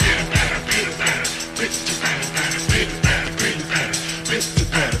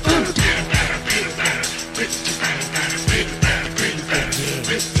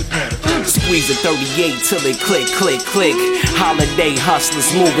squeeze a 38 till it click, click, click. Holiday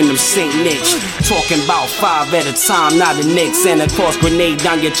hustlers moving them St. Nick's. Talking about 5 at a time, not a Nick. Santa Claus grenade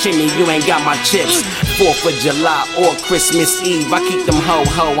down your chimney, you ain't got my chips. 4th of July or Christmas Eve, I keep them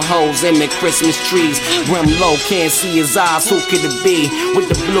ho-ho-hos in the Christmas trees. Rim low, can't see his eyes, who could it be?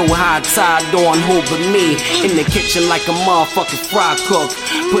 With the blue high tide on, who but me? In the kitchen like a motherfucking fry cook.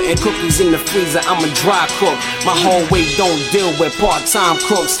 Putting cookies in the freezer, I'm a dry cook. My whole way don't deal with part-time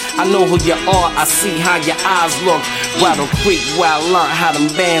cooks. I know who you are, I see how your eyes look. Rattle Creek, where I learned how them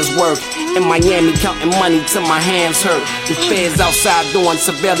bands work. In Miami, counting money till my hands hurt. The feds outside doing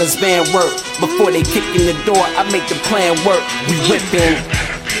surveillance van work. Before they kick in the door, I make the plan work. We whipping.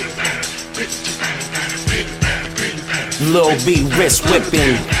 Lil B Wrist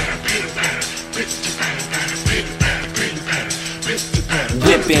whipping.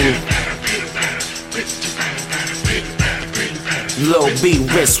 Whipping. Lil B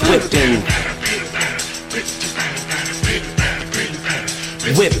Wrist whipping.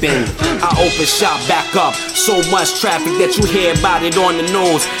 Whipping. I open shop back up. So much traffic that you hear about it on the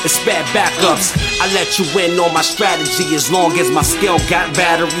news. It's bad backups. I let you in on my strategy. As long as my skill got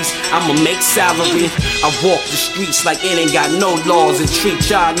batteries, I'ma make salary. I walk the streets like it ain't got no laws, and treat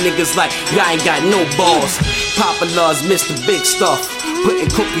y'all niggas like y'all ain't got no balls. Popular's Mr. Big Stuff. Putting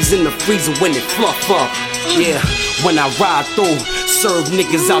cookies in the freezer when it fluff up. Yeah, when I ride through, serve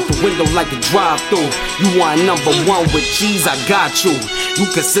niggas out the window like a drive-through. You want #1 with cheese, I got you. You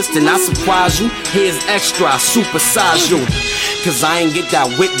consistent, I surprise you. Here's extra, I supersize you. Cause I ain't get that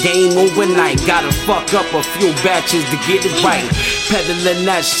whip game overnight. Gotta fuck up a few batches to get it right. Peddling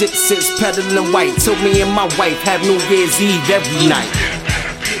that shit since peddling white. Till me and my wife have New Year's Eve every night.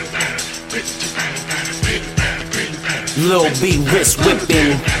 Lil B Wrist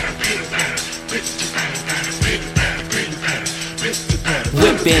whipping.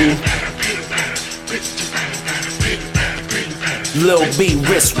 Whipping. Lil B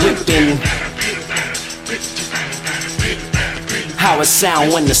Wrist whipping. How it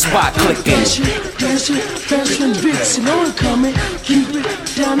sound when the spot clicking. Dash it, fast when bricks, you know it coming. Keep it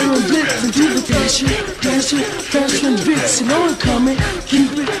down there and blitz and do the dash it. Dash it, fast when bricks, you know it coming.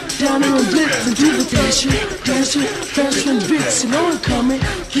 Keep it down there and blitz and do the dash it. Dash it, fast when bricks, you know it coming.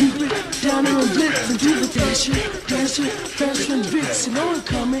 Keep it down there and blitz and do the dash it. Dash it, fast when bricks, you know it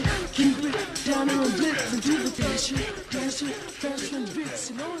coming. Keep it down there and blitz and do the dash it. Dash it, fast when bricks,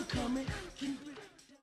 you know it coming. Keep it